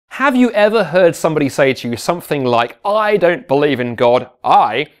Have you ever heard somebody say to you something like, "I don't believe in God,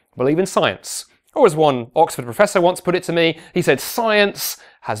 I believe in science"? Or as one Oxford professor once put it to me, he said, "Science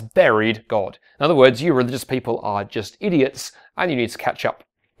has buried God." In other words, you religious people are just idiots and you need to catch up.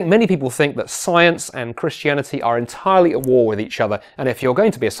 Many people think that science and Christianity are entirely at war with each other, and if you're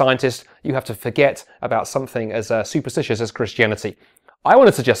going to be a scientist, you have to forget about something as superstitious as Christianity. I want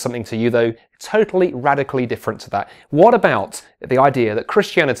to suggest something to you, though, totally radically different to that. What about the idea that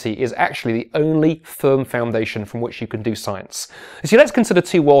Christianity is actually the only firm foundation from which you can do science? You see, let's consider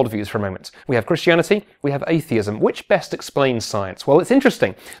two worldviews for a moment. We have Christianity, we have atheism. Which best explains science? Well, it's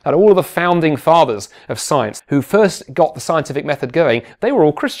interesting that all of the founding fathers of science who first got the scientific method going, they were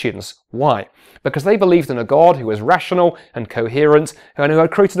all Christians. Why? Because they believed in a God who was rational and coherent, and who had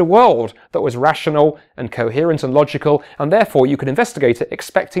created a world that was rational and coherent and logical, and therefore you could investigate it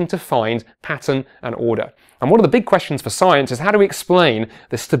expecting to find pattern and order. And one of the big questions for science is, how do we explain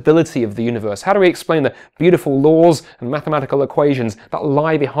the stability of the universe? How do we explain the beautiful laws and mathematical equations that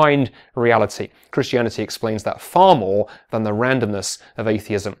lie behind reality? Christianity explains that far more than the randomness of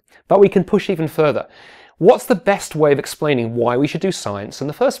atheism. But we can push even further. What's the best way of explaining why we should do science in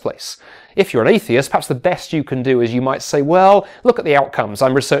the first place? If you're an atheist, perhaps the best you can do is you might say, well, look at the outcomes.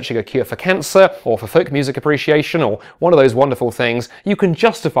 I'm researching a cure for cancer, or for folk music appreciation, or one of those wonderful things. You can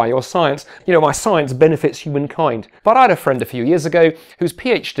justify your science. You know, my science benefits humankind. But I had a friend a few years ago whose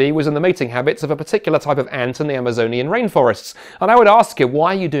PhD was in the mating habits of a particular type of ant in the Amazonian rainforests. And I would ask her,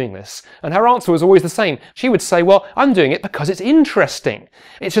 why are you doing this? And her answer was always the same. She would say, well, I'm doing it because it's interesting.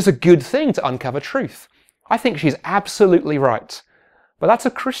 It's just a good thing to uncover truth. I think she's absolutely right. But that's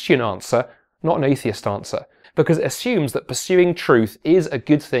a Christian answer, not an atheist answer, because it assumes that pursuing truth is a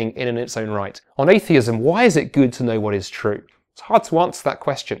good thing in and its own right. On atheism, why is it good to know what is true? It's hard to answer that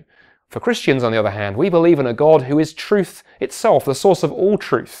question. For Christians, on the other hand, we believe in a God who is truth itself, the source of all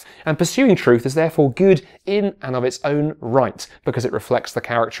truth. And pursuing truth is therefore good in and of its own right, because it reflects the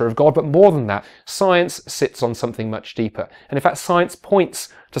character of God. But more than that, science sits on something much deeper. And in fact, science points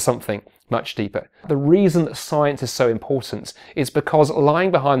to something much deeper. The reason that science is so important is because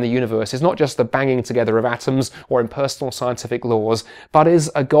lying behind the universe is not just the banging together of atoms or impersonal scientific laws, but is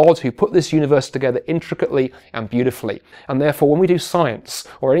a God who put this universe together intricately and beautifully. And therefore, when we do science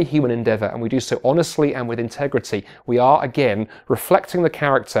or any human endeavour, and we do so honestly and with integrity, we are again reflecting the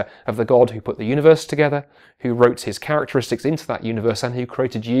character of the God who put the universe together, who wrote his characteristics into that universe, and who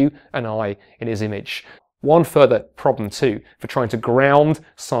created you and I in his image. One further problem too for trying to ground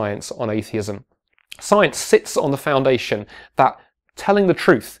science on atheism. Science sits on the foundation that telling the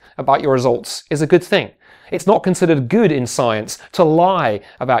truth about your results is a good thing. It's not considered good in science to lie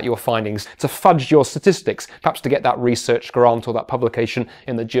about your findings, to fudge your statistics, perhaps to get that research grant or that publication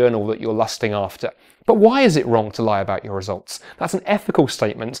in the journal that you're lusting after. But why is it wrong to lie about your results? That's an ethical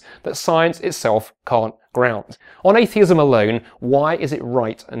statement that science itself can't ground. On atheism alone, why is it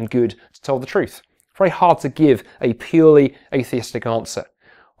right and good to tell the truth? Very hard to give a purely atheistic answer.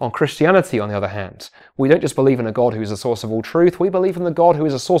 On Christianity, on the other hand, we don't just believe in a God who is the source of all truth, we believe in the God who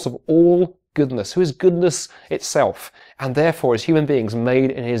is the source of all goodness, who is goodness itself, and therefore as human beings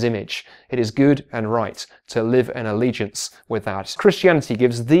made in his image, it is good and right to live in allegiance with that. Christianity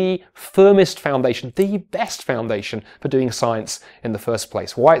gives the firmest foundation, the best foundation for doing science in the first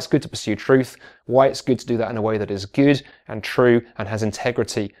place. Why it's good to pursue truth, why it's good to do that in a way that is good and true and has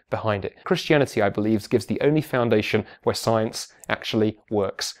integrity behind it. Christianity, I believe, gives the only foundation where science actually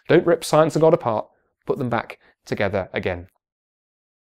works. Don't rip science and God apart, put them back together again.